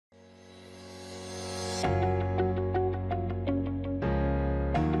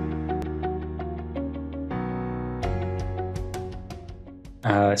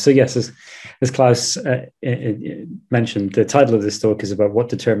So yes, as Klaus mentioned, the title of this talk is about what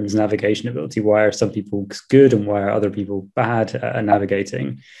determines navigation ability. Why are some people good and why are other people bad at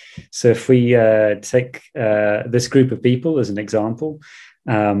navigating? So if we take this group of people as an example,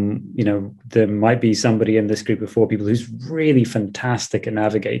 there might be somebody in this group of four people who's really fantastic at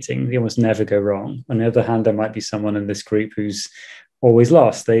navigating. They almost never go wrong. On the other hand, there might be someone in this group who's always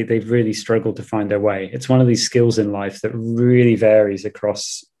lost. They've really struggled to find their way. It's one of these skills in life that really varies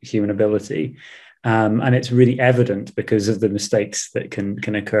across human ability. And it's really evident because of the mistakes that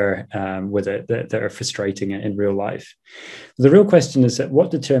can occur with it that are frustrating in real life. The real question is that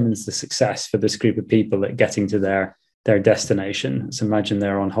what determines the success for this group of people at getting to their destination. So imagine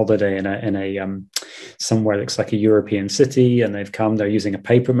they're on holiday in a somewhere that looks like a European city, and they're using a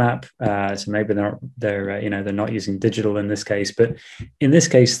paper map. So maybe they're not using digital in this case, but in this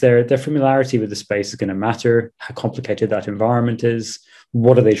case, their familiarity with the space is going to matter. How complicated that environment is.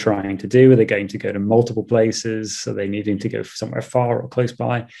 What are they trying to do? Are they going to go to multiple places? Are they needing to go somewhere far or close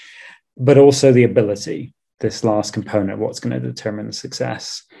by? But also the ability. This last component, what's going to determine the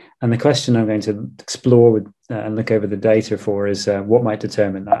success. And the question I'm going to explore and look over the data for is what might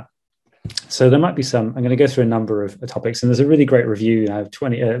determine that. So there might be I'm going to go through a number of topics, and there's a really great review now,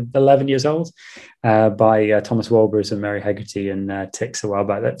 11 years old, by Thomas Walbers and Mary Hegarty and Tix a while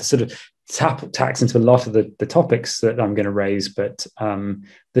back, that sort of tacks into a lot of the topics that I'm going to raise, but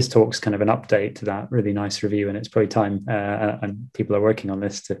this talk's kind of an update to that really nice review, and it's probably time, and people are working on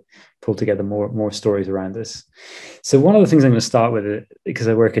this to pull together more stories around this. So one of the things I'm going to start with, because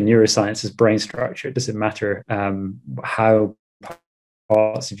I work in neuroscience, is brain structure. Does it matter how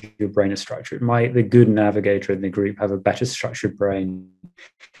parts of your brain are structured? Might the good navigator in the group have a better structured brain?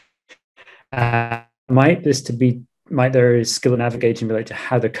 Might their skill in navigating relate to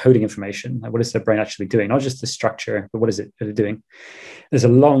how they're coding information? Like, what is their brain actually doing? Not just the structure, but what is it doing? There's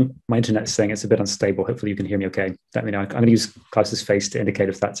my internet's saying it's a bit unstable. Hopefully you can hear me okay. Let me know. I'm going to use Klaus's face to indicate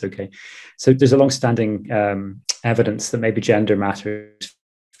if that's okay. So there's a long-standing evidence that maybe gender matters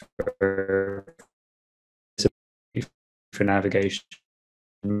for navigation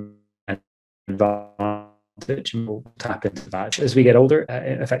and advantage, and we'll tap into that. As we get older,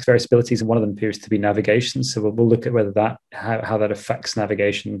 it affects various abilities, and one of them appears to be navigation. So we'll look at whether how that affects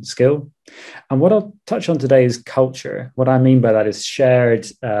navigation skill. And what I'll touch on today is culture. What I mean by that is shared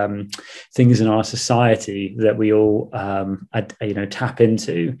things in our society that we all tap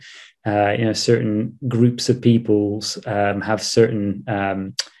into. Certain groups of peoples have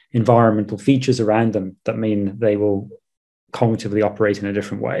certain environmental features around them that mean they will cognitively operate in a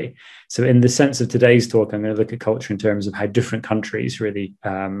different way. So in the sense of today's talk, I'm going to look at culture in terms of how different countries really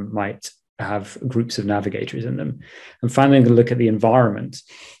might have groups of navigators in them. And finally, I'm going to look at the environment.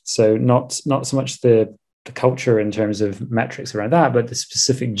 So not so much the culture in terms of metrics around that, but the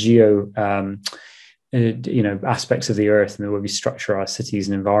specific aspects of the earth and the way we structure our cities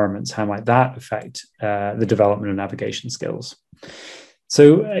and environments. How might that affect the development of navigation skills?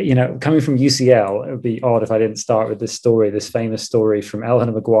 So, coming from UCL, it would be odd if I didn't start with this famous story from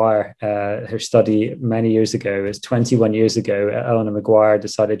Eleanor Maguire. Her study many years ago, 21 years ago, Eleanor Maguire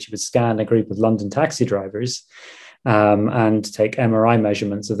decided she would scan a group of London taxi drivers and take MRI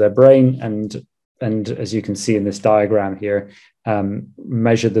measurements of their brain. And as you can see in this diagram here,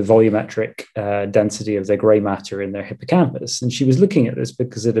 measure the volumetric density of their grey matter in their hippocampus. And she was looking at this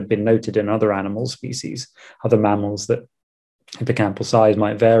because it had been noted in other animal species, other mammals, that hippocampal size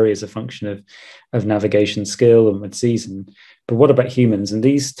might vary as a function of navigation skill and with season. But what about humans? And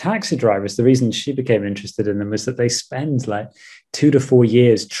these taxi drivers, the reason she became interested in them was that they spend like 2 to 4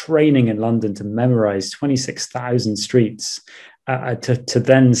 years training in London to memorize 26,000 streets to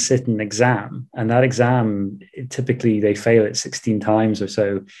then sit an exam. And that exam, typically they fail it 16 times or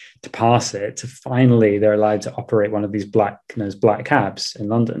so to pass it, to finally they're allowed to operate one of these black cabs in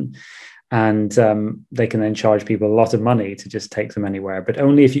London. And they can then charge people a lot of money to just take them anywhere. But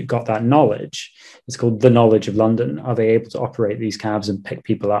only if you've got that knowledge, it's called the knowledge of London, are they able to operate these cabs and pick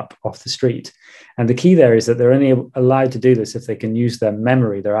people up off the street. And the key there is that they're only allowed to do this if they can use their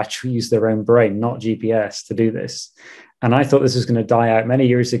memory. They're actually use their own brain, not GPS, to do this. And I thought this was going to die out many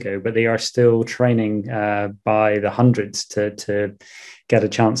years ago, but they are still training by the hundreds to get a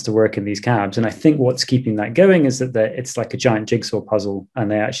chance to work in these cabs. And I think what's keeping that going is that it's like a giant jigsaw puzzle,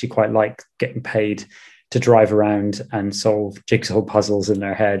 and they actually quite like getting paid to drive around and solve jigsaw puzzles in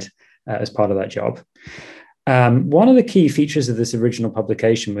their head as part of that job. One of the key features of this original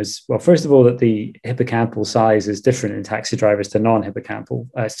publication was, well, first of all, that the hippocampal size is different in taxi drivers to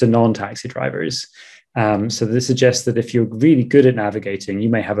non-taxi drivers. So this suggests that if you're really good at navigating, you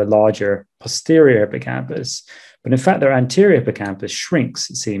may have a larger posterior hippocampus, But in fact, their anterior hippocampus shrinks,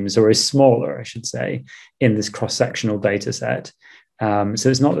 it seems, or is smaller, I should say, in this cross-sectional data set. So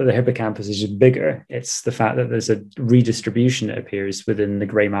it's not that the hippocampus is just bigger, it's the fact that there's a redistribution, it appears, within the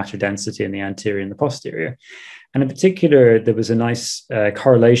gray matter density in the anterior and the posterior. And in particular, there was a nice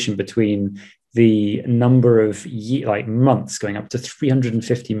correlation between the number of months, going up to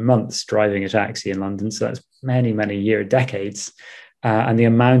 350 months driving a taxi in London. So that's many, many decades. And the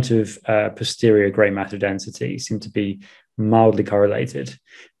amount of posterior gray matter density seemed to be mildly correlated.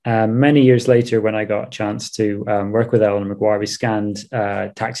 Many years later, when I got a chance to work with Eleanor Maguire, we scanned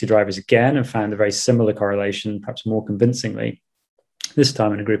taxi drivers again and found a very similar correlation, perhaps more convincingly, this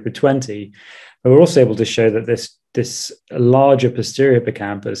time in a group of 20. But we're also able to show that this larger posterior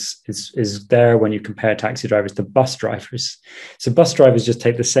hippocampus is there when you compare taxi drivers to bus drivers. So bus drivers just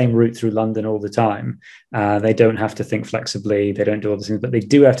take the same route through London all the time. They don't have to think flexibly. They don't do all these things, but they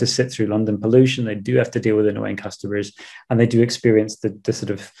do have to sit through London pollution. They do have to deal with annoying customers, and they do experience the sort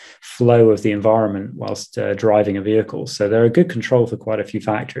of flow of the environment whilst driving a vehicle. So they're a good control for quite a few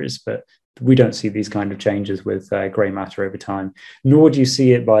factors, but we don't see these kind of changes with gray matter over time, nor do you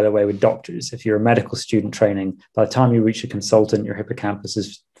see it, by the way, with doctors. If you're a medical student training, by the time you reach a consultant, your hippocampus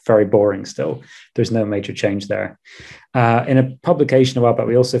is very boring still. There's no major change there. In a publication a while back,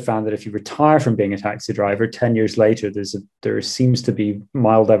 we also found that if you retire from being a taxi driver, 10 years later, there seems to be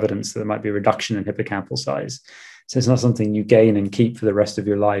mild evidence that there might be a reduction in hippocampal size. So it's not something you gain and keep for the rest of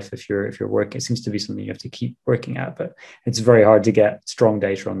your life if you're working. It seems to be something you have to keep working at, but it's very hard to get strong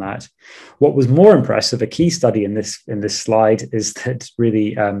data on that. What was more impressive, a key study in this slide, is that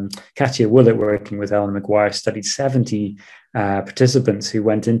really Katia Willett, working with Eleanor Maguire, studied 70 participants who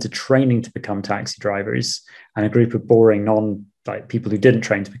went into training to become taxi drivers, and a group of boring people who didn't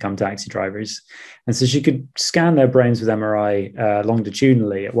train to become taxi drivers. And so she could scan their brains with MRI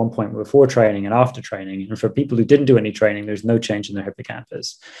longitudinally at one point before training and after training. And for people who didn't do any training, there's no change in their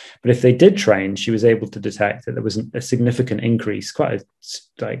hippocampus. But if they did train, she was able to detect that there was a significant increase, quite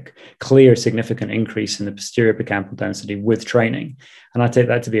a clear significant increase in the posterior hippocampal density with training. And I take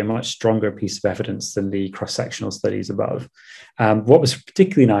that to be a much stronger piece of evidence than the cross-sectional studies above. What was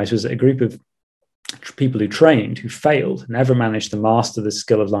particularly nice was that a group of people who trained, who failed, never managed to master the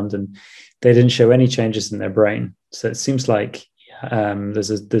skill of London, they didn't show any changes in their brain. So it seems like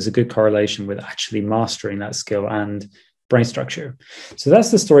there's a good correlation with actually mastering that skill and brain structure. So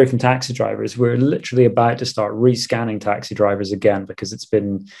that's the story from taxi drivers. We're literally about to start rescanning taxi drivers again, because it's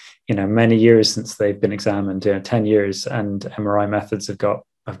been many years since they've been examined, 10 years, and MRI methods have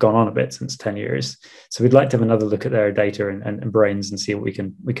gone on a bit since 10 years. So we'd like to have another look at their data and brains and see what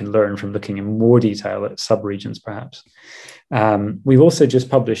we can learn from looking in more detail at subregions, perhaps. We've also just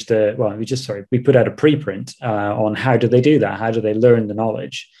published we put out a preprint on how do they do that? How do they learn the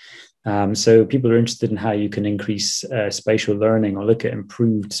knowledge? So people are interested in how you can increase spatial learning or look at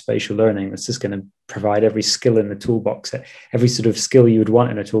improved spatial learning. That's just going to provide every skill in the toolbox, every sort of skill you would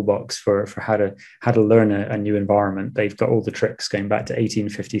want in a toolbox for how to learn a new environment. They've got all the tricks going back to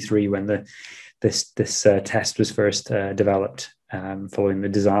 1853 when this test was first developed, following the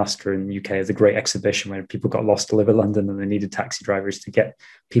disaster in the UK of the Great Exhibition, where people got lost all over London and they needed taxi drivers to get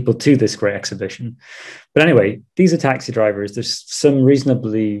people to this great exhibition. But anyway, these are taxi drivers. There's some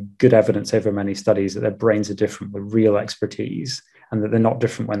reasonably good evidence over many studies that their brains are different with real expertise, and that they're not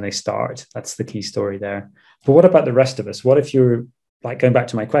different when they start. That's the key story there. But what about the rest of us? What if you're, going back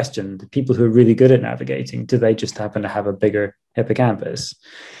to my question, the people who are really good at navigating, do they just happen to have a bigger hippocampus?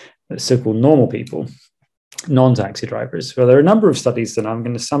 The so-called normal people, non-taxi drivers. Well, there are a number of studies, and I'm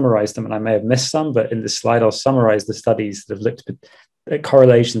going to summarize them, and I may have missed some, but in this slide, I'll summarize the studies that have looked at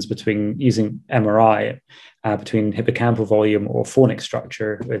correlations between using MRI, between hippocampal volume or phonic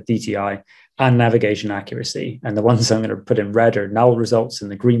structure with DTI and navigation accuracy. And the ones I'm going to put in red are null results, and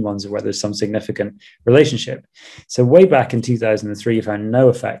the green ones are where there's some significant relationship. So way back in 2003, you found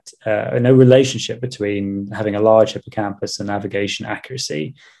no relationship between having a large hippocampus and navigation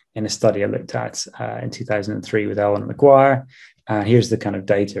accuracy in a study I looked at in 2003 with Eleanor Maguire. Here's the kind of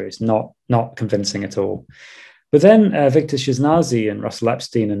data. It's not convincing at all. But then Victor Shiznazi and Russell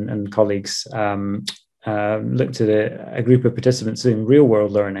Epstein and colleagues looked at a group of participants doing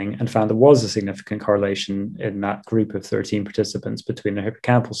real-world learning and found there was a significant correlation in that group of 13 participants between their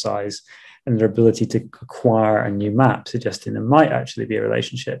hippocampal size and their ability to acquire a new map, suggesting there might actually be a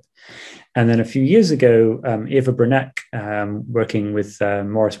relationship. And then a few years ago, Eva Bruneck, working with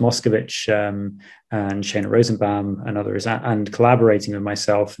Morris Moscovich and Shana Rosenbaum and others, and collaborating with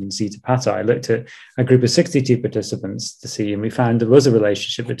myself and Zita Patai, looked at a group of 62 participants to see, and we found there was a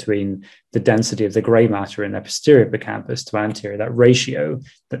relationship between the density of the grey matter in their posterior hippocampus to anterior, that ratio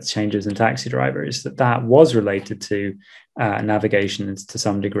that changes in taxi drivers, that was related to navigation to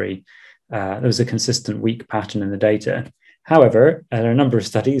some degree. There was a consistent weak pattern in the data. However, there are a number of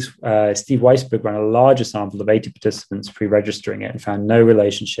studies. Steve Weisberg ran a larger sample of 80 participants pre-registering it and found no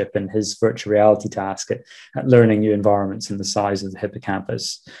relationship in his virtual reality task at learning new environments in the size of the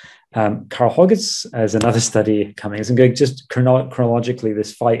hippocampus. Carl Hoggets has another study coming. So I'm going just chronologically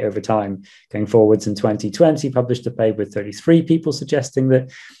this fight over time going forwards. In 2020, published a paper with 33 people suggesting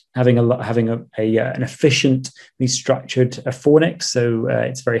that having an efficiently structured phonics, so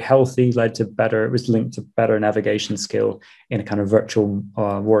it's very healthy, it was linked to better navigation skill in a kind of virtual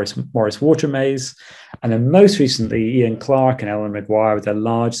Morris water maze. And then most recently, Ian Clark and Ellen McGuire, with a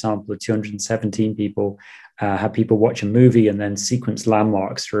large sample of 217 people, had people watch a movie and then sequence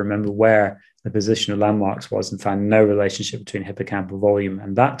landmarks to remember where the position of landmarks was, and found no relationship between hippocampal volume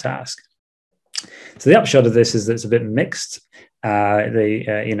and that task. So the upshot of this is that it's a bit mixed.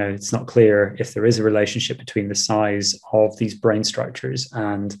 It's not clear if there is a relationship between the size of these brain structures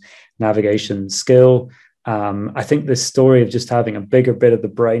and navigation skill. I think this story of just having a bigger bit of the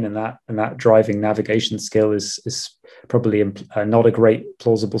brain and that driving navigation skill is probably not a great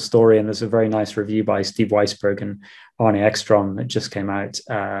plausible story. And there's a very nice review by Steve Weisberg and Arne Ekstrom that just came out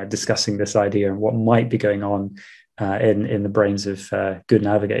discussing this idea and what might be going on in the brains of good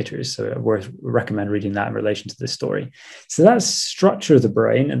navigators. So I recommend reading that in relation to this story. So that's structure of the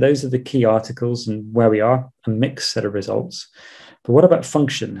brain, and those are the key articles and where we are, a mixed set of results. But what about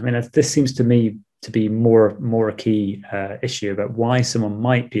function? I mean, this seems to me to be more a key issue about why someone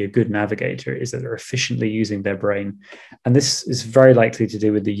might be a good navigator, is that they're efficiently using their brain. And this is very likely to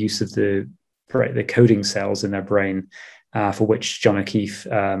do with the use of the coding cells in their brain, for which John O'Keefe,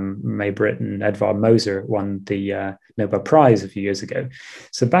 May Britt, and Edvard Moser won the Nobel Prize a few years ago.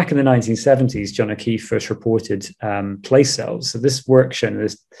 So back in the 1970s, John O'Keefe first reported place cells. So this work shown in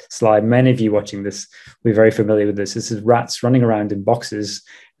this slide, many of you watching this will be very familiar with this. This is rats running around in boxes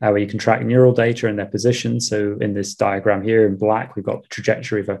where you can track neural data and their position. So in this diagram here in black, we've got the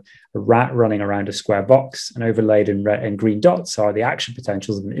trajectory of a rat running around a square box, and overlaid in red and green dots are the action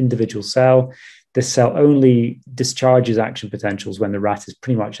potentials of an individual cell. This cell only discharges action potentials when the rat is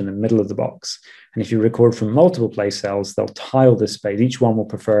pretty much in the middle of the box. And if you record from multiple place cells, they'll tile this space. Each one will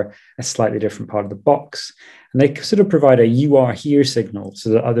prefer a slightly different part of the box. And they sort of provide a "you are here" signal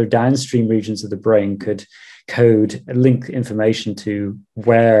so that other downstream regions of the brain could code, link information to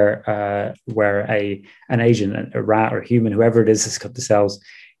where an agent, a rat or human, whoever it is that's got the cells,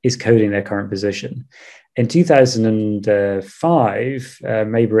 is coding their current position. In 2005,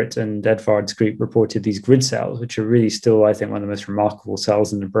 May-Britt and Edvard's group reported these grid cells, which are really still, I think, one of the most remarkable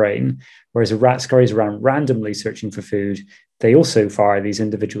cells in the brain. Whereas a rat scurries around randomly searching for food, they also fire these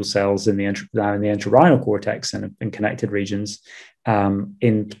individual cells in the entorhinal cortex and connected regions,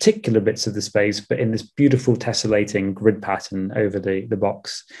 in particular bits of the space, but in this beautiful tessellating grid pattern over the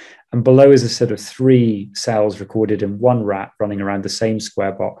box. And below is a set of 3 cells recorded in one rat running around the same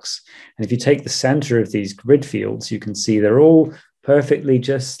square box. And if you take the center of these grid fields, you can see they're all perfectly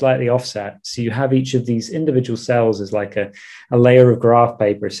just slightly offset. So you have each of these individual cells as like a layer of graph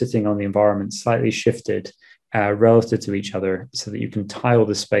paper sitting on the environment, slightly shifted relative to each other, so that you can tile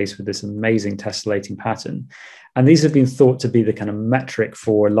the space with this amazing tessellating pattern. And these have been thought to be the kind of metric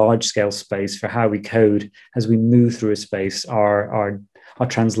for large scale space, for how we code as we move through a space, our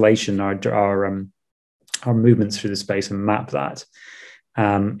translation, our movements through the space, and map that.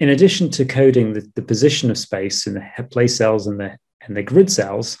 In addition to coding the position of space in the place cells and the grid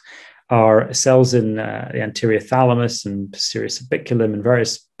cells, are cells in the anterior thalamus and posterior subiculum and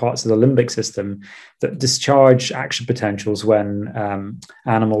various parts of the limbic system that discharge action potentials when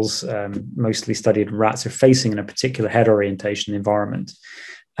animals, mostly studied in rats, are facing in a particular head orientation environment.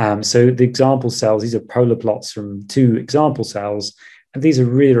 So the example cells, these are polar plots from 2 example cells. And these are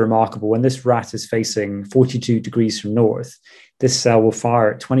really remarkable. When this rat is facing 42 degrees from north, this cell will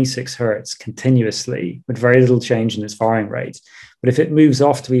fire at 26 hertz continuously with very little change in its firing rate. But if it moves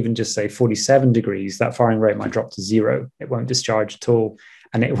off to even just say 47 degrees, that firing rate might drop to 0. It won't discharge at all.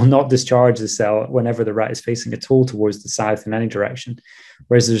 And it will not discharge the cell whenever the rat is facing at all towards the south in any direction.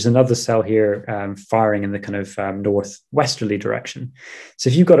 Whereas there's another cell here firing in the kind of northwesterly direction. So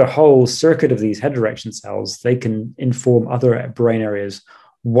if you've got a whole circuit of these head direction cells, they can inform other brain areas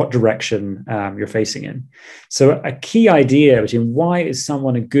what direction you're facing in. So a key idea between why is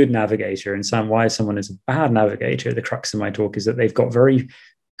someone a good navigator and why someone is a bad navigator, the crux of my talk, is that they've got very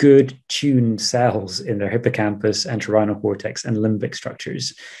good tuned cells in their hippocampus, entorhinal cortex, and limbic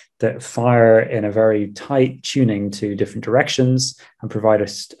structures that fire in a very tight tuning to different directions and provide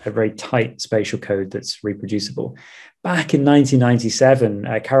us a very tight spatial code that's reproducible. Back in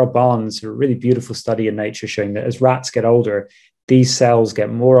 1997, Carol Barnes, a really beautiful study in Nature showing that as rats get older, these cells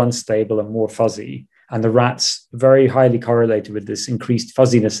get more unstable and more fuzzy. And the rats, very highly correlated with this increased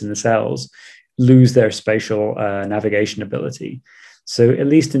fuzziness in the cells, lose their spatial navigation ability. So at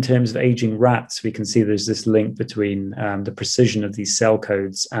least in terms of aging rats, we can see there's this link between the precision of these cell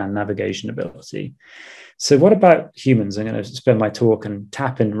codes and navigation ability. So what about humans? I'm going to spend my talk and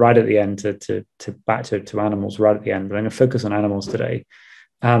tap in right at the end to back to animals right at the end, but I'm going to focus on animals today.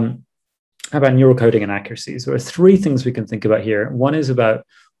 How about neural coding and accuracy? So there are three things we can think about here. One is about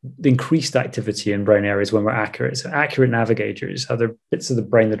the increased activity in brain areas when we're accurate. So accurate navigators, are there bits of the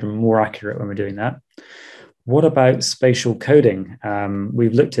brain that are more accurate when we're doing that? What about spatial coding?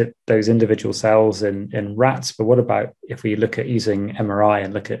 We've looked at those individual cells in rats, but what about if we look at using MRI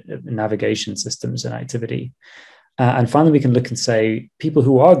and look at navigation systems and activity? And finally, we can look and say, people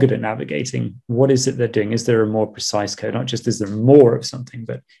who are good at navigating, what is it they're doing? Is there a more precise code? Not just is there more of something,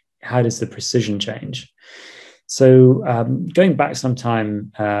 but how does the precision change? So going back some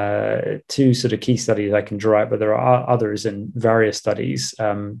time to sort of key studies I can draw out, but there are others in various studies.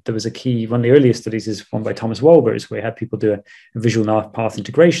 There was one of the earliest studies is one by Thomas Wolbers, where he had people do a visual path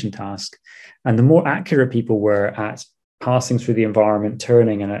integration task. And the more accurate people were at passing through the environment,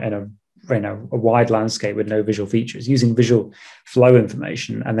 turning in a wide landscape with no visual features, using visual flow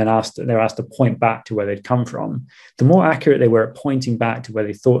information, and then they were asked to point back to where they'd come from. The more accurate they were at pointing back to where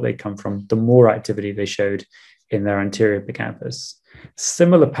they thought they'd come from, the more activity they showed in their anterior hippocampus.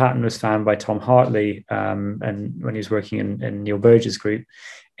 Similar pattern was found by Tom Hartley, and when he was working in Neil Burge's group,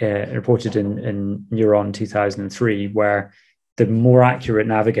 reported in Neuron 2003, where the more accurate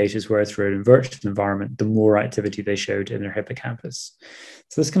navigators were through an inverted environment, the more activity they showed in their hippocampus.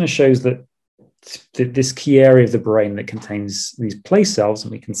 So this kind of shows that this key area of the brain that contains these place cells,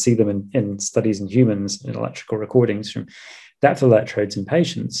 and we can see them in studies in humans, in electrical recordings from depth electrodes in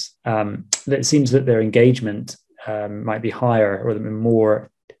patients, that it seems that their engagement might be higher or more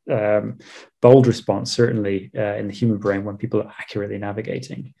bold response, certainly in the human brain when people are accurately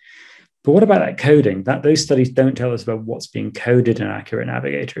navigating. But what about that coding? Those studies don't tell us about what's being coded in accurate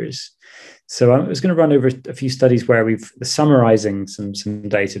navigators. So I was going to run over a few studies where we've summarizing some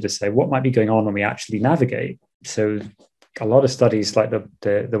data to say what might be going on when we actually navigate. So a lot of studies like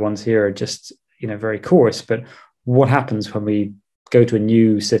the ones here are just very coarse, but what happens when we go to a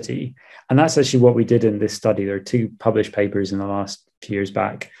new city? And that's actually what we did in this study. There are two published papers in the last few years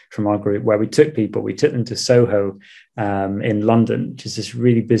back from our group where we took them to Soho in London, which is this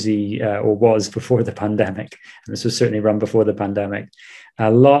really busy, or was before the pandemic. And this was certainly run before the pandemic.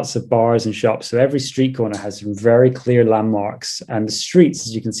 Lots of bars and shops. So every street corner has some very clear landmarks. And the streets,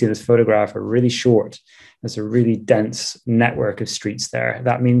 as you can see in this photograph, are really short. There's a really dense network of streets there.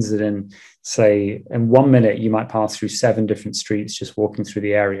 That means that in 1 minute, you might pass through 7 different streets just walking through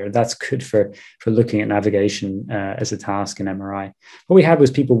the area. That's good for looking at navigation as a task in MRI. What we had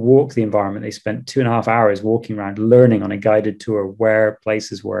was people walk the environment. They spent 2.5 hours walking around, learning on a guided tour where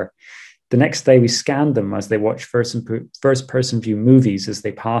places were. The next day, we scanned them as they watched first-person view movies as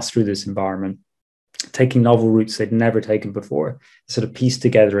they passed through this environment, taking novel routes they'd never taken before, sort of piece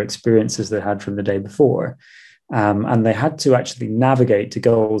together experiences they had from the day before. And they had to actually navigate to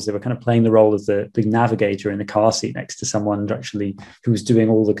goals. They were kind of playing the role of the navigator in the car seat next to someone who was doing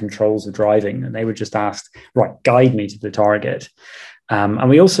all the controls of driving. And they were just asked, right, guide me to the target. And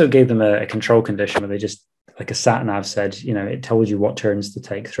we also gave them a control condition where they just, like a sat nav said, it told you what turns to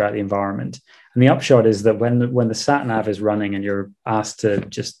take throughout the environment. And the upshot is that when the sat nav is running and you're asked to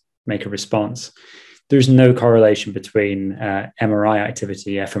just make a response, there's no correlation between MRI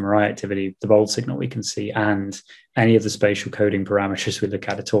activity, fMRI activity, the bold signal we can see, and any of the spatial coding parameters we look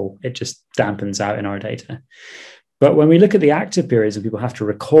at all. It just dampens out in our data. But when we look at the active periods and people have to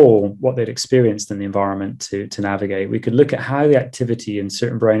recall what they'd experienced in the environment to navigate, we could look at how the activity in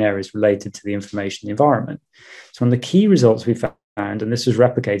certain brain areas related to the information in the environment. So one of the key results we found, and this was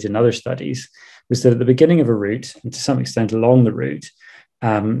replicated in other studies, was that at the beginning of a route, and to some extent along the route,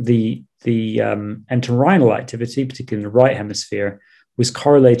 the entorhinal activity, particularly in the right hemisphere, was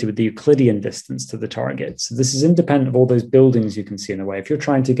correlated with the Euclidean distance to the target. So this is independent of all those buildings you can see in the way. If you're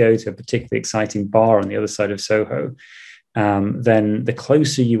trying to go to a particularly exciting bar on the other side of Soho, then the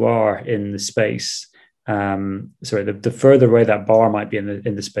closer you are in the space, the further away that bar might be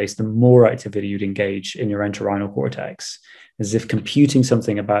in the space, the more activity you'd engage in your entorhinal cortex, as if computing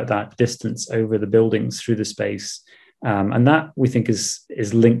something about that distance over the buildings through the space. And that, we think,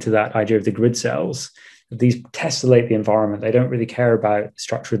 is linked to that idea of the grid cells. These tessellate the environment. They don't really care about the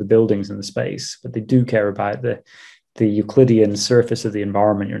structure of the buildings in the space, but they do care about the Euclidean surface of the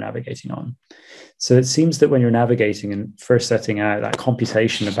environment you're navigating on. So it seems that when you're navigating and first setting out, that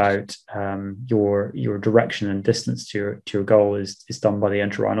computation about your direction and distance to your goal is done by the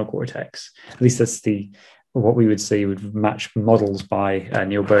entorhinal cortex. At least that's what we would say would match models by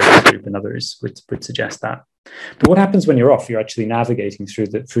Neil Berger's group and others would suggest that. But what happens when you're off? You're actually navigating through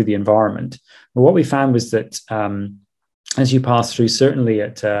the environment. Well, what we found was that as you pass through, certainly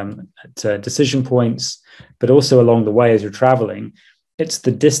at decision points, but also along the way as you're traveling, it's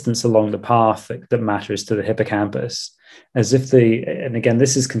the distance along the path that matters to the hippocampus. As if and again,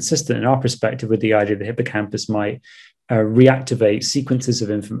 this is consistent in our perspective with the idea the hippocampus might reactivate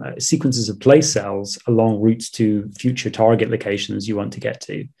sequences of place cells along routes to future target locations you want to get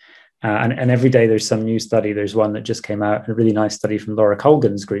to. And every day there's some new study. There's one that just came out, a really nice study from Laura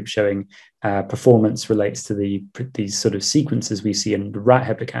Colgan's group showing performance relates to these sort of sequences we see in the rat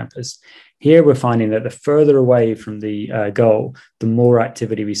hippocampus. Here we're finding that the further away from the goal, the more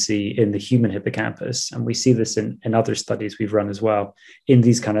activity we see in the human hippocampus. And we see this in other studies we've run as well in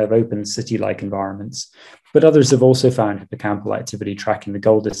these kind of open city-like environments. But others have also found hippocampal activity tracking the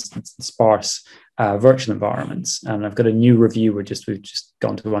goal distance in sparse virtual environments. And I've got a new review. We've just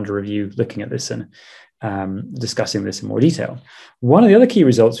gone to under review looking at this and discussing this in more detail. One of the other key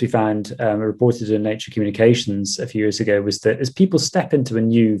results we found reported in Nature Communications a few years ago was that as people step into a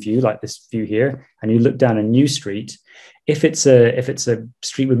new view, like this view here, and you look down a new street, if it's a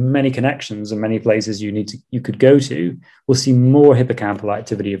street with many connections and many places you could go to, we'll see more hippocampal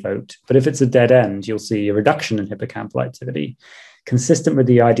activity evoked. But if it's a dead end, you'll see a reduction in hippocampal activity, consistent with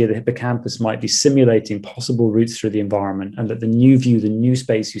the idea the hippocampus might be simulating possible routes through the environment, and that the new view, the new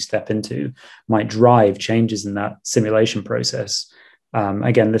space you step into, might drive changes in that simulation process.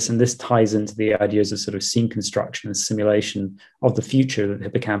 Again, this ties into the ideas of sort of scene construction and simulation of the future, that the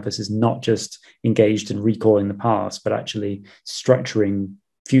hippocampus is not just engaged in recalling the past, but actually structuring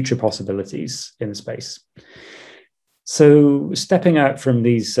future possibilities in space. So stepping out from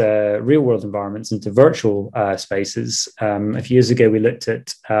these real world environments into virtual spaces, a few years ago, we looked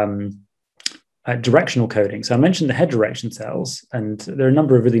at directional coding. So I mentioned the head direction cells, and there are a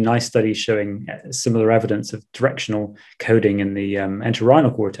number of really nice studies showing similar evidence of directional coding in the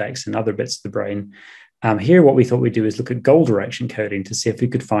entorhinal cortex and other bits of the brain. Here, what we thought we'd do is look at goal direction coding to see if we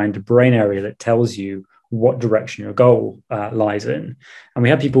could find a brain area that tells you what direction your goal lies in. And we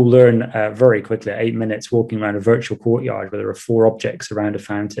had people learn very quickly, at 8 minutes, walking around a virtual courtyard where there are 4 objects around a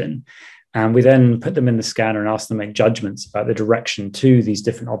fountain. And we then put them in the scanner and asked them to make judgments about the direction to these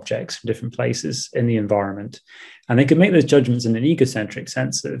different objects from different places in the environment. And they could make those judgments in an egocentric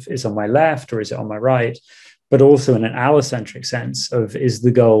sense of, is it on my left or is it on my right? But also in an allocentric sense of, is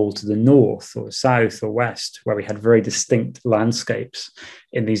the goal to the north or south or west, where we had very distinct landscapes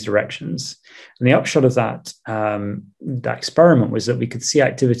in these directions. And the upshot of that experiment was that we could see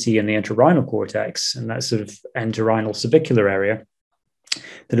activity in the entorhinal cortex and that sort of entorhinal subicular area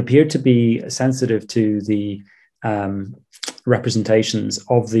that appeared to be sensitive to the representations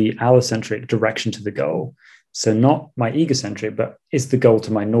of the allocentric direction to the goal. So not my egocentric, but is the goal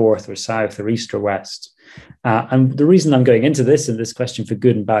to my north or south or east or west? And the reason I'm going into this and this question for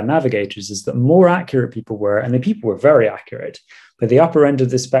good and bad navigators is that more accurate people were, and the people were very accurate, but the upper end of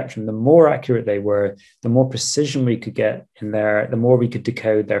the spectrum, the more accurate they were, the more precision we could get in there, the more we could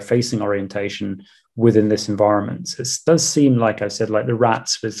decode their facing orientation within this environment. So it does seem, like I said, like the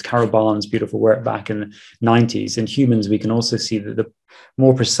rats with Carol Barnes' beautiful work back in the 90s. In humans, we can also see that the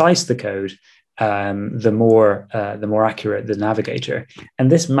more precise the code, the more accurate the navigator.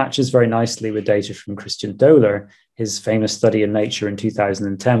 And this matches very nicely with data from Christian Dohler, his famous study in Nature in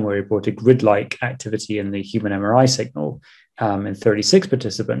 2010, where he reported grid-like activity in the human MRI signal in 36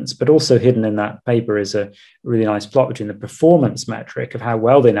 participants. But also hidden in that paper is a really nice plot between the performance metric of how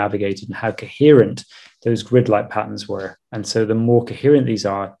well they navigated and how coherent those grid-like patterns were. And so the more coherent these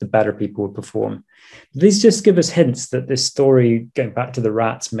are, the better people will perform. These just give us hints that this story, going back to the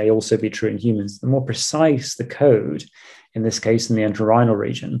rats, may also be true in humans. The more precise the code, in this case in the entorhinal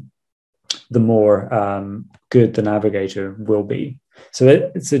region, the more good the navigator will be.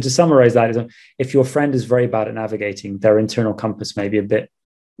 So to summarize that, if your friend is very bad at navigating, their internal compass may be a bit,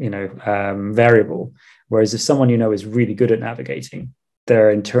 variable. Whereas if someone you know is really good at navigating,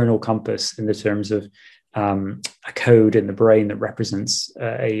 their internal compass in the terms of a code in the brain that represents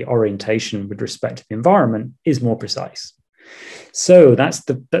a orientation with respect to the environment is more precise. So that's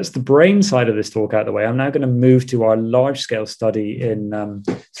the brain side of this talk out of the way. I'm now going to move to our large-scale study in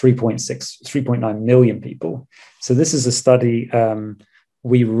 3.9 million people. So this is a study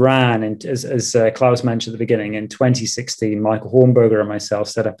we ran, and as Klaus mentioned at the beginning, in 2016, Michael Hornberger and myself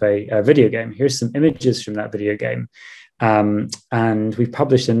set up a video game. Here's some images from that video game. And we've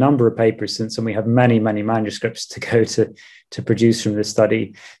published a number of papers since, and we have many manuscripts to go to produce from this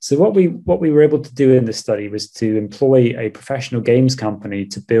study. So what we were able to do in this study was to employ a professional games company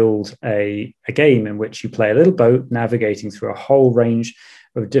to build a game in which you play a little boat navigating through a whole range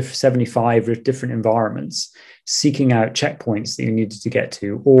of 75 different environments, seeking out checkpoints that you needed to get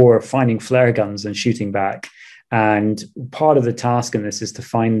to, or finding flare guns and shooting back. And part of the task in this is to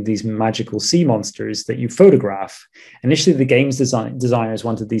find these magical sea monsters that you photograph. Initially, the games designers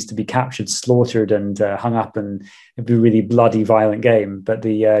wanted these to be captured, slaughtered, and hung up, and it'd be a really bloody, violent game. But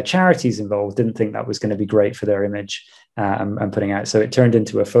the charities involved didn't think that was going to be great for their image and putting out. So it turned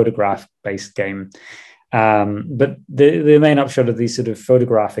into a photograph-based game. But the main upshot of these sort of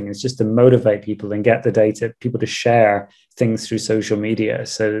photographing is just to motivate people and get the data, people to share things through social media.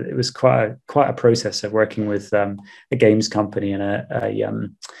 So it was quite a process of working with a games company and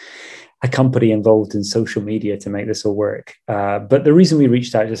a company involved in social media to make this all work. But the reason we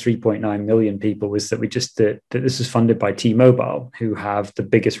reached out to 3.9 million people was that that this was funded by T-Mobile, who have the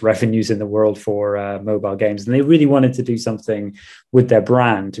biggest revenues in the world for mobile games. And they really wanted to do something with their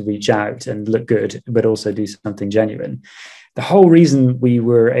brand to reach out and look good, but also do something genuine. The whole reason we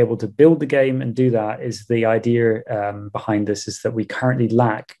were able to build the game and do that is the idea behind this is that we currently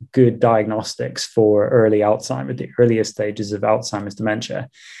lack good diagnostics for early Alzheimer's, the earliest stages of Alzheimer's dementia.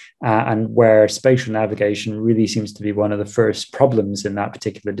 And where spatial navigation really seems to be one of the first problems in that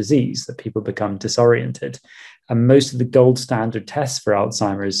particular disease, that people become disoriented. And most of the gold standard tests for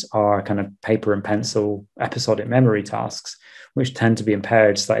Alzheimer's are kind of paper and pencil episodic memory tasks, which tend to be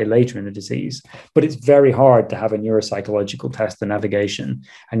impaired slightly later in the disease. But it's very hard to have a neuropsychological test of navigation,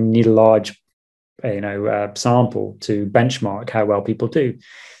 and you need a large sample to benchmark how well people do.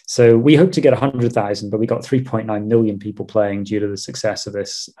 So we hope to get 100,000, but we got 3.9 million people playing due to the success of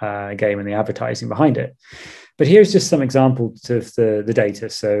this game and the advertising behind it. But here's just some examples of the data.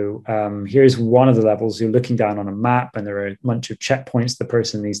 So here's one of the levels. You're looking down on a map, and there are a bunch of checkpoints the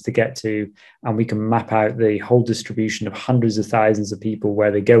person needs to get to. And we can map out the whole distribution of hundreds of thousands of people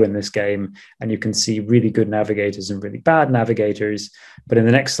where they go in this game. And you can see really good navigators and really bad navigators. But in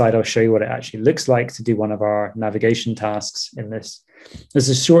the next slide, I'll show you what it actually looks like to do one of our navigation tasks in this. There's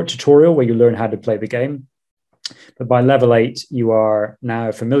a short tutorial where you learn how to play the game. But by level 8, you are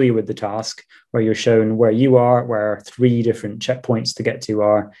now familiar with the task, where you're shown where you are, where 3 different checkpoints to get to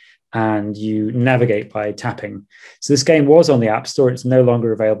are, and you navigate by tapping. So this game was on the App Store. It's no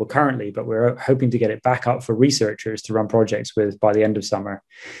longer available currently, but we're hoping to get it back up for researchers to run projects with by the end of summer.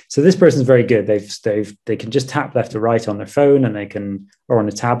 So this person's very good. They can just tap left or right on their phone, and or on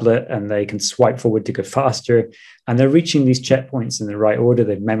a tablet, and they can swipe forward to go faster. And they're reaching these checkpoints in the right order.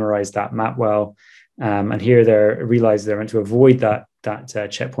 They've memorized that map well. And here they realize they're going to avoid that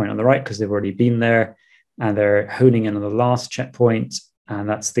checkpoint on the right because they've already been there, and they're honing in on the last checkpoint, and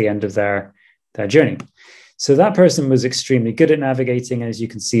that's the end of their journey. So that person was extremely good at navigating. And as you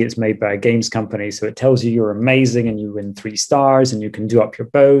can see, it's made by a games company. So it tells you you're amazing and you win 3 stars, and you can do up your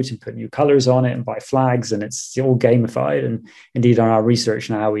boat and put new colors on it and buy flags, and it's all gamified. And indeed, on our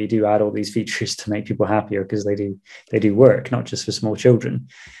research now, we do add all these features to make people happier, because they do work, not just for small children.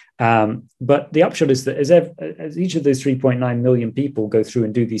 But the upshot is that as each of those 3.9 million people go through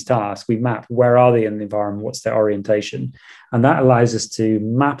and do these tasks, we map where are they in the environment, what's their orientation, and that allows us to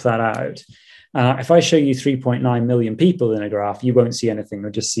map that out. If I show you 3.9 million people in a graph, you won't see anything.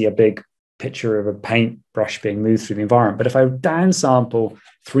 You'll just see a big picture of a paintbrush being moved through the environment. But if I downsample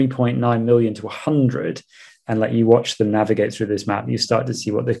 3.9 million to 100 and let you watch them navigate through this map, you start to see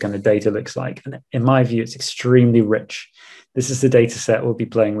what this kind of data looks like. And in my view, it's extremely rich. This is the data set we'll be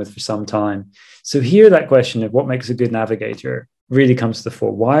playing with for some time. So here, that question of what makes a good navigator really comes to the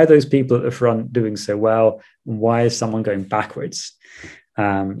fore. Why are those people at the front doing so well? And why is someone going backwards?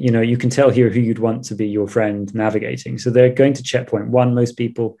 You can tell here who you'd want to be your friend navigating. So they're going to checkpoint 1, most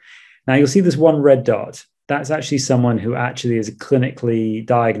people. Now you'll see this one red dot. That's actually someone who actually is clinically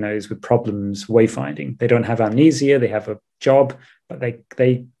diagnosed with problems wayfinding. They don't have amnesia, they have a job, but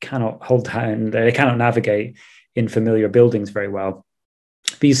they cannot hold down, they cannot navigate in familiar buildings very well.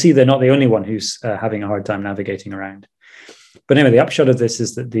 But you see, they're not the only one who's having a hard time navigating around. But anyway, the upshot of this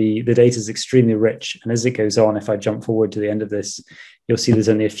is that the data is extremely rich. And as it goes on, if I jump forward to the end of this, you'll see there's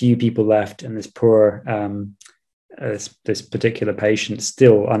only a few people left, and this poor, this particular patient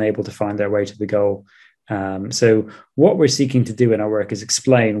still unable to find their way to the goal. So what we're seeking to do in our work is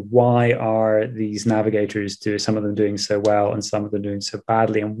explain why are these navigators, some of them doing so well and some of them doing so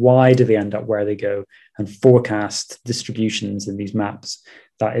badly, and why do they end up where they go, and forecast distributions in these maps.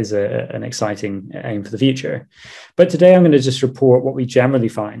 That is an exciting aim for the future. But today I'm going to just report what we generally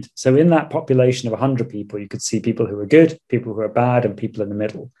find. So in that population of 100 people, you could see people who are good, people who are bad, and people in the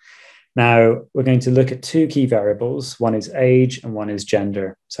middle. Now, we're going to look at two key variables. One is age and one is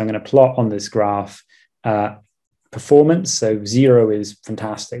gender. So I'm going to plot on this graph performance. So 0 is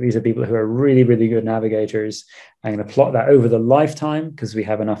fantastic. These are people who are really, really good navigators. I'm going to plot that over the lifetime because we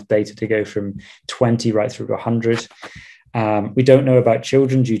have enough data to go from 20 right through to 100. We don't know about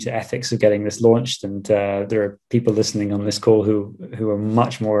children due to ethics of getting this launched. And there are people listening on this call who are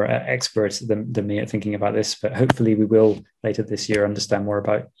much more experts than me at thinking about this. But hopefully we will later this year understand more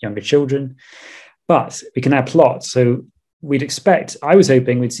about younger children. But we can now plot. So we'd expect, I was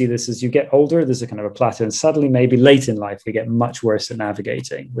hoping we'd see this as you get older, there's a kind of a plateau, and suddenly maybe late in life, we get much worse at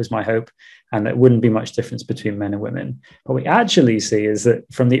navigating, was my hope. And there wouldn't be much difference between men and women. What we actually see is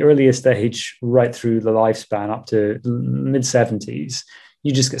that from the earliest age right through the lifespan up to mid-70s,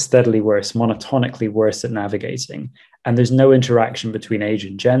 you just get steadily worse, monotonically worse at navigating. And there's no interaction between age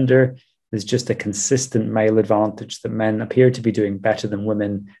and gender. There's just a consistent male advantage that men appear to be doing better than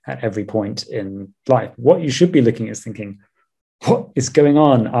women at every point in life. What you should be looking at is thinking, what is going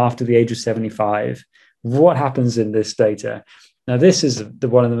on after the age of 75? What happens in this data? Now, this is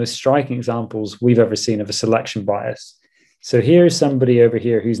one of the most striking examples we've ever seen of a selection bias. So here's somebody over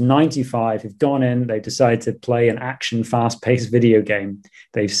here who's 95, who've gone in, they decide to play an action, fast-paced video game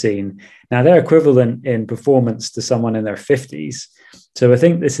they've seen. Now, they're equivalent in performance to someone in their 50s. So I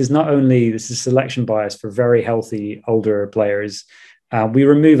think this is selection bias for very healthy older players. We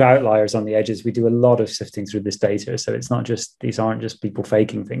remove outliers on the edges. We do a lot of sifting through this data. So it's not just, these aren't just people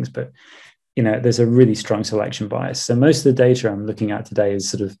faking things, but there's a really strong selection bias. So most of the data I'm looking at today is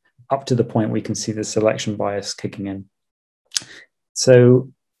sort of up to the point we can see the selection bias kicking in.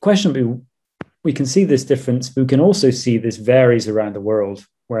 So question, we can see this difference, but we can also see this varies around the world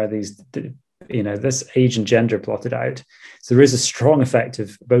where these, this age and gender plotted out. So there is a strong effect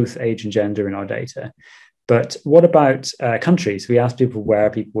of both age and gender in our data. But what about countries? We asked people where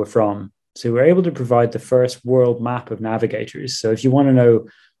people were from. So we're able to provide the first world map of navigators. So if you want to know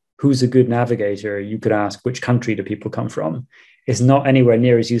who's a good navigator, you could ask which country do people come from. It's not anywhere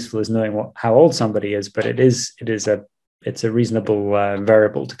near as useful as knowing how old somebody is, but it's a reasonable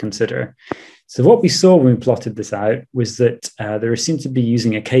variable to consider. So what we saw when we plotted this out was that there seemed to be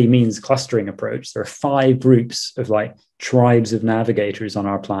using a k-means clustering approach. There are 5 groups of tribes of navigators on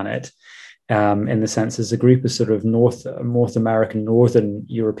our planet. In the sense as a group of sort of North American, Northern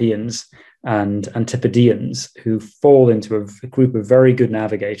Europeans and Antipodeans who fall into a group of very good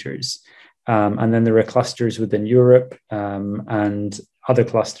navigators. And then there are clusters within Europe and other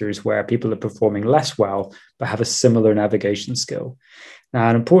clusters where people are performing less well, but have a similar navigation skill. Now,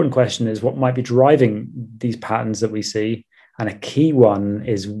 an important question is what might be driving these patterns that we see? And a key one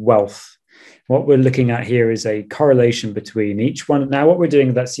is wealth. What we're looking at here is a correlation between each one. Now, what we're doing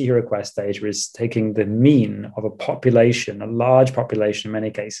with that See Here Request data is taking the mean of a population, a large population in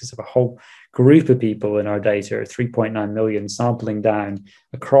many cases, of a whole group of people in our data, 3.9 million, sampling down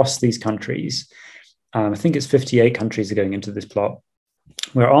across these countries. I think it's 58 countries are going into this plot.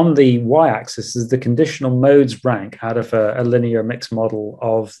 Where on the y-axis is the conditional modes rank out of a linear mixed model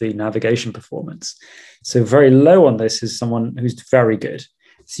of the navigation performance. So very low on this is someone who's very good.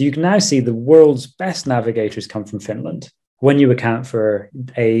 So you can now see the world's best navigators come from Finland when you account for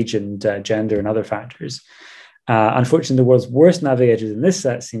age and gender and other factors. Unfortunately, the world's worst navigators in this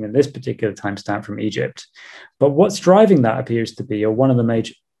set seem in this particular timestamp from Egypt. But what's driving that appears to be, or one of the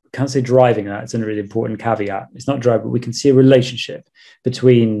major, can't say driving that, it's a really important caveat. It's not driving, but we can see a relationship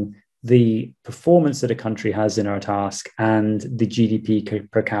between the performance that a country has in our task and the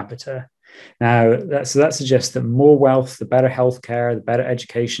GDP per capita. Now, that suggests that more wealth, the better healthcare, the better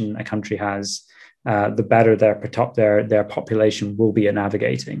education a country has, the better their population will be at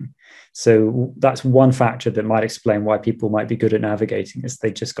navigating. So that's one factor that might explain why people might be good at navigating, is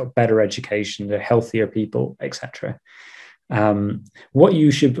they just got better education, they're healthier people, etc. What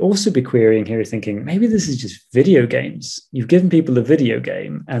you should also be querying here is thinking, maybe this is just video games. You've given people a video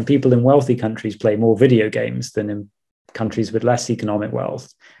game, and people in wealthy countries play more video games than in countries with less economic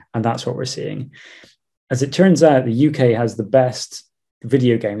wealth. And that's what we're seeing. As it turns out, the UK has the best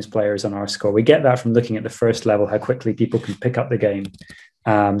video games players on our score. We get that from looking at the first level, how quickly people can pick up the game.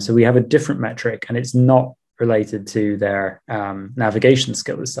 So we have a different metric, and it's not related to their navigation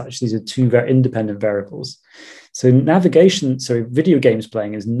skill as such. These are two very independent variables. So video games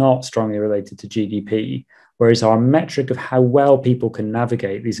playing is not strongly related to GDP, whereas our metric of how well people can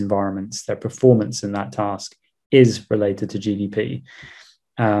navigate these environments, their performance in that task, is related to GDP.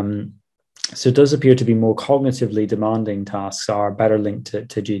 So it does appear to be more cognitively demanding tasks are better linked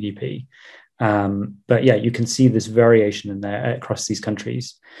to GDP. But yeah, you can see this variation in there across these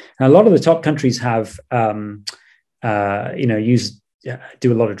countries. And a lot of the top countries have,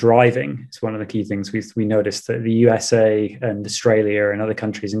 do a lot of driving. It's one of the key things we noticed that the USA and Australia and other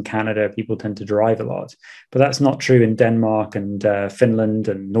countries in Canada, people tend to drive a lot, but that's not true in Denmark and Finland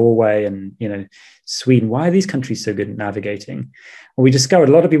and Norway and, Sweden. Why are these countries so good at navigating? Well, we discovered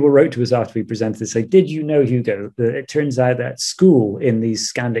a lot of people wrote to us after we presented this, say, did you know, Hugo, that it turns out that school in these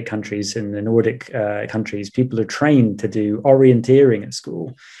Scandic countries, in the Nordic countries, people are trained to do orienteering at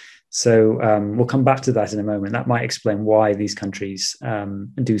school. So we'll come back to that in a moment. That might explain why these countries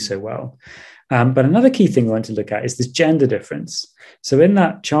do so well. But another key thing we want to look at is this gender difference. So in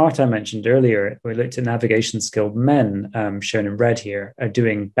that chart I mentioned earlier, we looked at navigation skilled men, shown in red here, are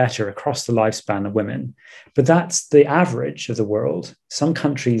doing better across the lifespan of women. But that's the average of the world. Some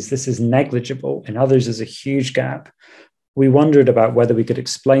countries, this is negligible. In others, there's a huge gap. We wondered about whether we could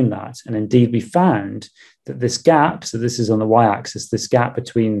explain that. And indeed, we found that this gap, so this is on the y-axis, this gap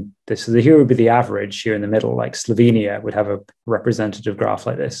between this, so here would be the average here in the middle, like Slovenia would have a representative graph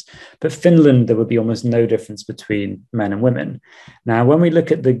like this. But Finland, there would be almost no difference between men and women. Now, when we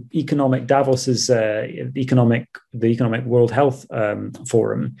look at the economic Davos's, the Economic World Health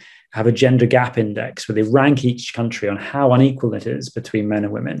Forum, have a gender gap index where they rank each country on how unequal it is between men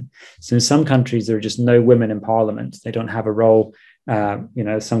and women. So in some countries, there are just no women in parliament. They don't have a role.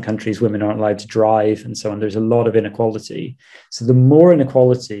 Some countries, women aren't allowed to drive and so on. There's a lot of inequality. So the more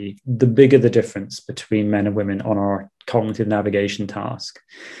inequality, the bigger the difference between men and women on our cognitive navigation task.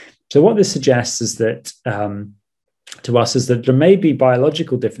 So what this suggests is that to us is that there may be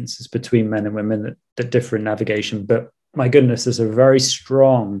biological differences between men and women that differ in navigation, but my goodness, there's a very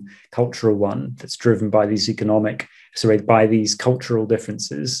strong cultural one that's driven by these cultural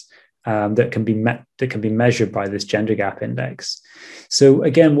differences that can be measured by this gender gap index. So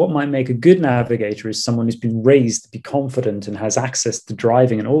again, what might make a good navigator is someone who's been raised to be confident and has access to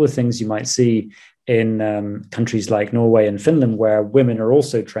driving and all the things you might see in countries like Norway and Finland, where women are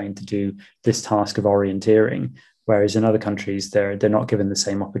also trained to do this task of orienteering. Whereas in other countries, they're not given the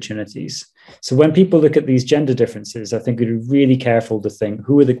same opportunities. So when people look at these gender differences, I think we'd be really careful to think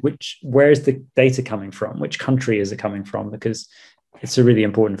where's the data coming from? Which country is it coming from? Because it's a really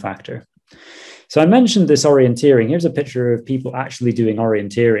important factor. So I mentioned this orienteering. Here's a picture of people actually doing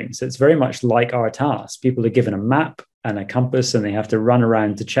orienteering. So it's very much like our task. People are given a map and a compass, and they have to run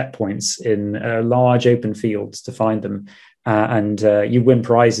around to checkpoints in large open fields to find them. And you win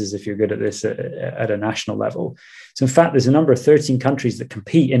prizes if you're good at this at a national level. So in fact, there's a number of 13 countries that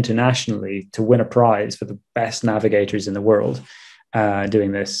compete internationally to win a prize for the best navigators in the world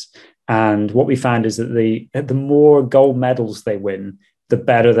doing this. And what we found is that the more gold medals they win, the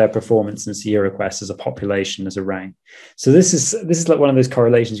better their performance in Sierra Quest as a population, as a rank. So this is like one of those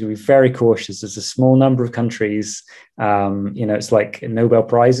correlations. You'll be very cautious. There's a small number of countries. It's like Nobel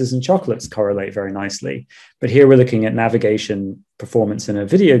Prizes and chocolates correlate very nicely. But here we're looking at navigation performance in a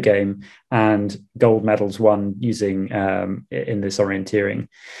video game and gold medals won using in this orienteering.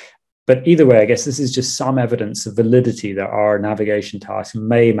 But either way, I guess this is just some evidence of validity that our navigation tasks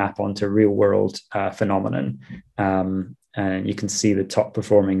may map onto real world phenomenon. And you can see the top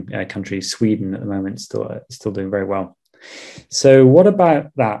performing country, Sweden, at the moment, still doing very well. So what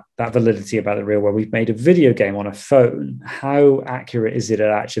about that validity about the real world? We've made a video game on a phone. How accurate is it at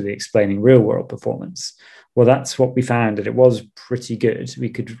actually explaining real world performance? Well, that's what we found, that it was pretty good. We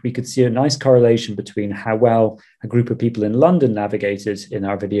could see a nice correlation between how well a group of people in London navigated in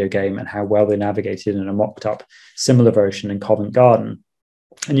our video game and how well they navigated in a mocked up similar version in Covent Garden.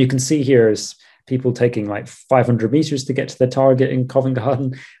 And you can see here is people taking like 500 meters to get to their target in Covent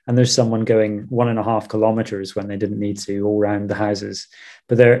Garden, and there's someone going 1.5 kilometers when they didn't need to, all around the houses.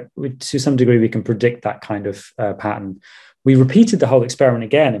 But to some degree, we can predict that kind of pattern. We repeated the whole experiment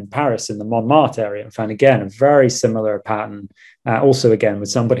again in Paris in the Montmartre area and found again a very similar pattern. Also, again, with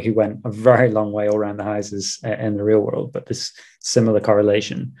somebody who went a very long way all around the houses in the real world, but this similar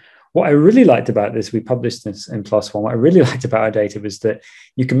correlation. What I really liked about this, we published this in PLOS One. What I really liked about our data was that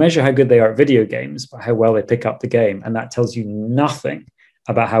you can measure how good they are at video games, but how well they pick up the game. And that tells you nothing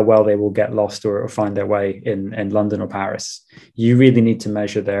about how well they will get lost or find their way in London or Paris. You really need to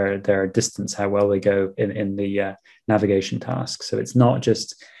measure their distance, how well they go in the navigation task. So it's not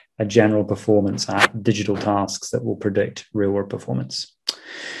just a general performance at digital tasks that will predict real world performance.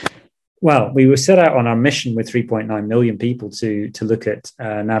 Well, we were set out on our mission with 3.9 million people to look at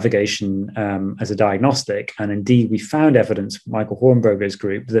navigation as a diagnostic. And indeed, we found evidence from Michael Hornberger's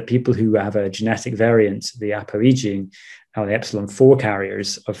group that people who have a genetic variant, the ApoE gene, or the epsilon 4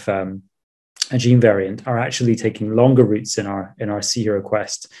 carriers of a gene variant, are actually taking longer routes in our C-Hero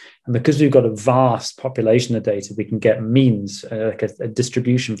quest. And because we've got a vast population of data, we can get means, like a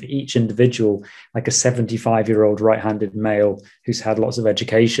distribution for each individual, like a 75-year-old right-handed male who's had lots of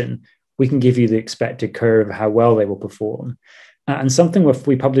education. We can give you the expected curve of how well they will perform. And something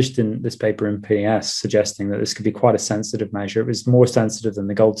we published in this paper in PNAS suggesting that this could be quite a sensitive measure. It was more sensitive than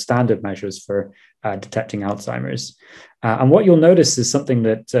the gold standard measures for detecting Alzheimer's. And what you'll notice is something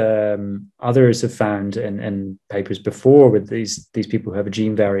that others have found in papers before with these people who have a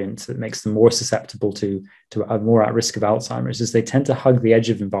gene variant that makes them more susceptible to more at risk of Alzheimer's, is they tend to hug the edge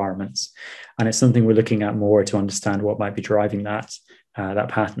of environments. And it's something we're looking at more to understand what might be driving that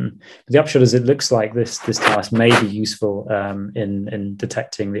pattern. But the upshot is it looks like this task may be useful in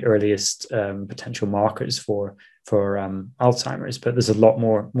detecting the earliest potential markers for Alzheimer's, but there's a lot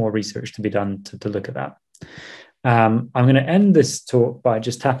more research to be done to look at that. I'm going to end this talk by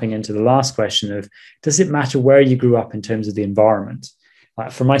just tapping into the last question of, does it matter where you grew up in terms of the environment?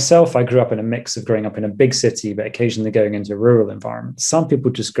 For myself, I grew up in a mix of growing up in a big city, but occasionally going into a rural environment. Some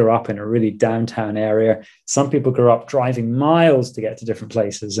people just grew up in a really downtown area. Some people grew up driving miles to get to different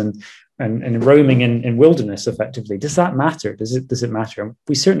places and roaming in wilderness effectively. Does that matter? Does it matter? And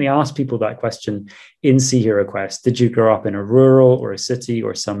we certainly asked people that question in C-Hero Quest. Did you grow up in a rural or a city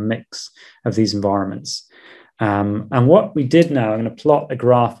or some mix of these environments? And what we did now, I'm going to plot a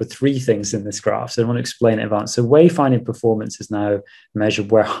graph with three things in this graph. So I want to explain it in advance. So wayfinding performance is now measured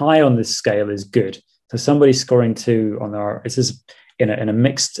where high on this scale is good. So somebody scoring 2 on this is in a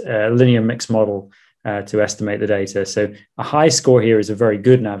mixed linear mixed model to estimate the data. So a high score here is a very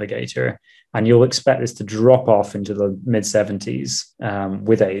good navigator, and you'll expect this to drop off into the mid 70s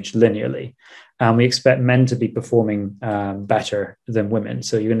with age linearly. And we expect men to be performing better than women.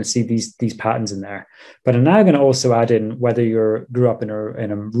 So you're going to see these patterns in there. But I'm now going to also add in whether you grew up in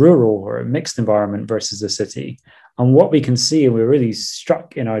a rural or a mixed environment versus a city. And what we can see, and we're really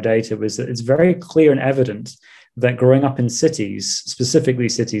struck in our data, was that it's very clear and evident that growing up in cities, specifically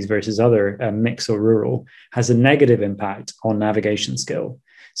cities versus other mixed or rural, has a negative impact on navigation skill.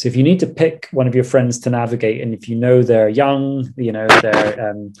 So if you need to pick one of your friends to navigate, and if you know they're young,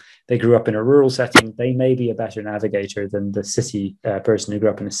 they grew up in a rural setting, they may be a better navigator than the city person who grew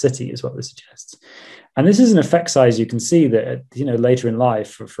up in a city, is what this suggests. And this is an effect size you can see that later in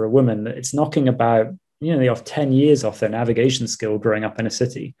life for a woman, it's knocking about off 10 years off their navigation skill growing up in a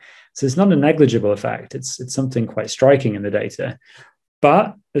city. So it's not a negligible effect. It's something quite striking in the data.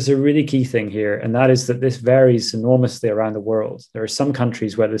 But there's a really key thing here, and that is that this varies enormously around the world. There are some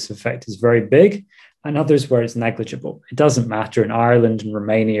countries where this effect is very big and others where it's negligible. It doesn't matter in Ireland and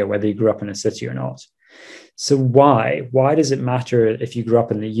Romania whether you grew up in a city or not. So why? Why does it matter if you grew up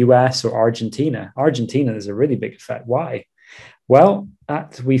in the US or Argentina? Argentina is a really big effect. Why? Well,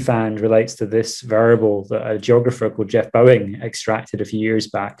 that we found relates to this variable that a geographer called Jeff Boeing extracted a few years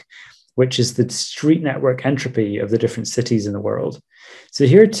back, which is the street network entropy of the different cities in the world. So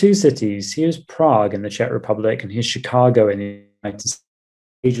here are two cities. Here's Prague in the Czech Republic, and here's Chicago in the United States,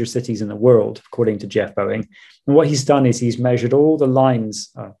 major cities in the world, according to Jeff Boeing. And what he's done is he's measured all the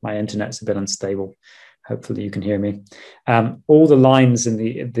lines. My internet's a bit unstable. Hopefully you can hear me. All the lines in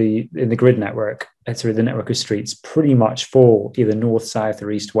the grid network, the network of streets, pretty much fall either north, south,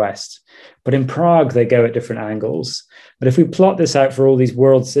 or east, west. But in Prague, they go at different angles. But if we plot this out for all these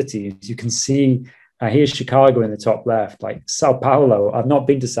world cities, you can see here's Chicago in the top left, like Sao Paulo. I've not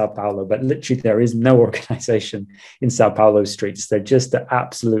been to Sao Paulo, but literally there is no organization in Sao Paulo streets. They're just at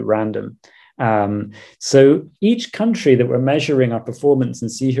absolute random. So each country that we're measuring our performance in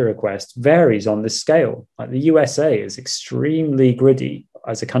C-Hero Quest varies on this scale. Like the USA is extremely gritty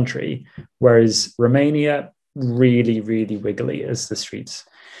as a country, whereas Romania, really, really wiggly as the streets.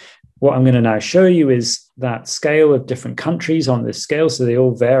 What I'm going to now show you is that scale of different countries on this scale. So they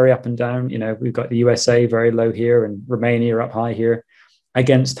all vary up and down. We've got the USA very low here and Romania up high here,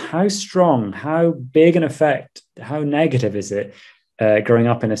 against how strong, how big an effect, how negative is it growing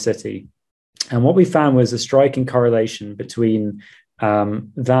up in a city. And what we found was a striking correlation between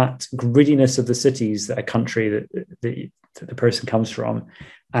that grittiness of the cities that a country that the person comes from,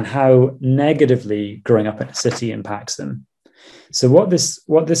 and how negatively growing up in a city impacts them. So what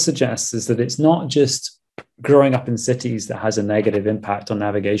this suggests is that it's not just growing up in cities that has a negative impact on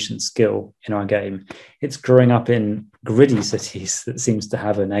navigation skill in our game. It's growing up in gritty cities that seems to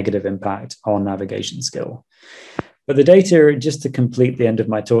have a negative impact on navigation skill. But the data, just to complete the end of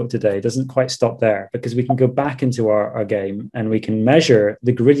my talk today, doesn't quite stop there, because we can go back into our game and we can measure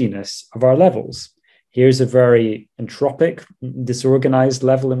the grittiness of our levels. Here's a very entropic, disorganized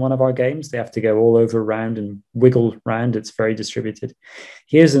level in one of our games. They have to go all over around and wiggle around. It's very distributed.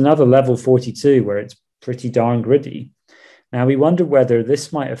 Here's another level 42 where it's pretty darn gritty. Now, we wonder whether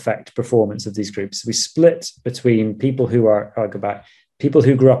this might affect performance of these groups. We split between people who people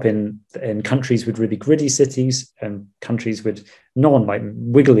who grew up in countries with really gritty cities and countries with like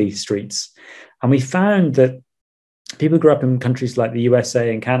wiggly streets. And we found that people who grew up in countries like the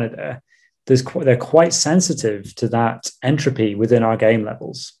USA and Canada, they're quite sensitive to that entropy within our game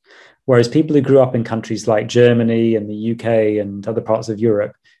levels. Whereas people who grew up in countries like Germany and the UK and other parts of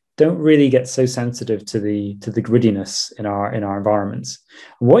Europe don't really get so sensitive to the grittiness in our environments.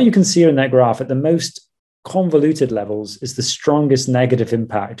 And what you can see in that graph at the most convoluted levels is the strongest negative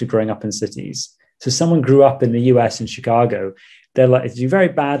impact of growing up in cities. So someone grew up in the US in Chicago, they're like to do very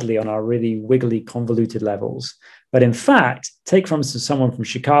badly on our really wiggly, convoluted levels. But in fact, take from someone from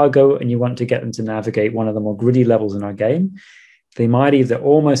Chicago and you want to get them to navigate one of the more gritty levels in our game, they might either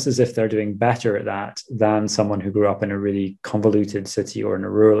almost as if they're doing better at that than someone who grew up in a really convoluted city or in a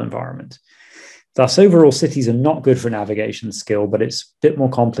rural environment. Thus, overall, cities are not good for navigation skill, but it's a bit more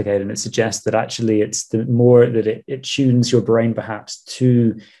complicated. And it suggests that actually it's the more that it tunes your brain perhaps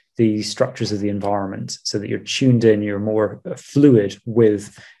to the structures of the environment so that you're tuned in, you're more fluid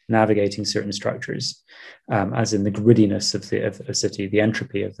with navigating certain structures, as in the grittiness of a city, the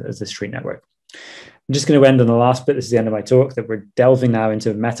entropy of the street network. I'm just going to end on the last bit. This is the end of my talk, that we're delving now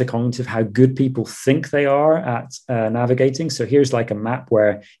into metacognitive, how good people think they are at navigating. So here's like a map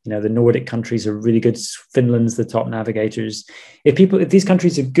where, the Nordic countries are really good. Finland's the top navigators. If these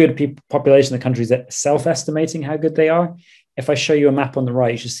countries are good, population of countries that self-estimating how good they are. If I show you a map on the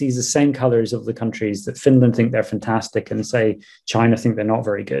right, you should see the same colors of the countries that Finland think they're fantastic and say China think they're not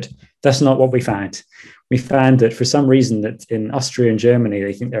very good. That's not what we found. We found that for some reason that in Austria and Germany,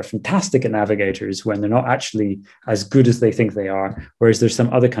 they think they're fantastic at navigators when they're not actually as good as they think they are. Whereas there's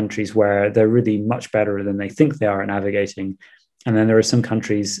some other countries where they're really much better than they think they are at navigating. And then there are some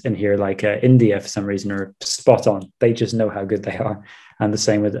countries in here like India, for some reason, are spot on. They just know how good they are. And the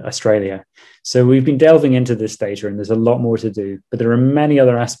same with Australia. So we've been delving into this data, and there's a lot more to do. But there are many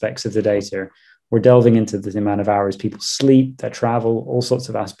other aspects of the data. We're delving into the amount of hours people sleep, their travel, all sorts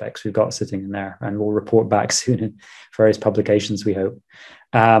of aspects we've got sitting in there. And we'll report back soon in various publications, we hope.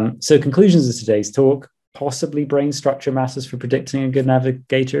 So conclusions of today's talk: possibly brain structure matters for predicting a good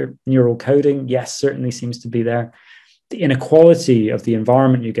navigator. Neural coding, yes, certainly seems to be there. The inequality of the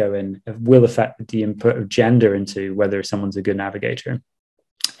environment you go in will affect the input of gender into whether someone's a good navigator.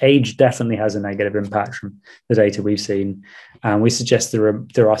 Age definitely has a negative impact from the data we've seen. And we suggest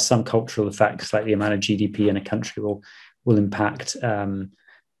there are some cultural effects, like the amount of GDP in a country will impact, and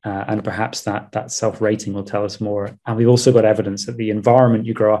perhaps that self-rating will tell us more. And we've also got evidence that the environment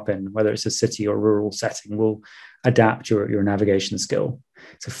you grow up in, whether it's a city or rural setting, will adapt your navigation skill.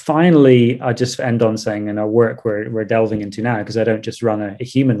 So finally, I'll just end on saying in our work we're delving into now, because I don't just run a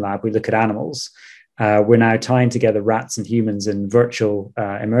human lab, we look at animals. We're now tying together rats and humans in virtual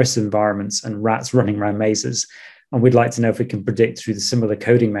immersive environments and rats running around mazes. And we'd like to know if we can predict through the similar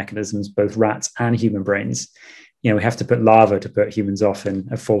coding mechanisms, both rats and human brains. We have to put lava to put humans off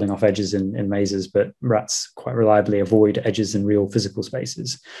and falling off edges in mazes, but rats quite reliably avoid edges in real physical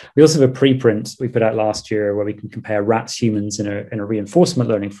spaces. We also have a preprint we put out last year where we can compare rats, humans in a reinforcement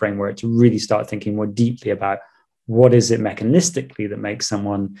learning framework to really start thinking more deeply about what is it mechanistically that makes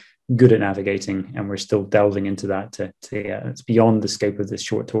someone good at navigating. And we're still delving into that it's beyond the scope of this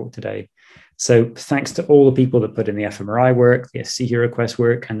short talk today. So thanks to all the people that put in the fMRI work, the SC Hero Quest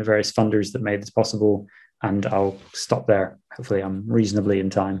work, and the various funders that made this possible. And I'll stop there. Hopefully I'm reasonably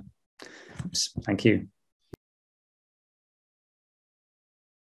in time. Thank you.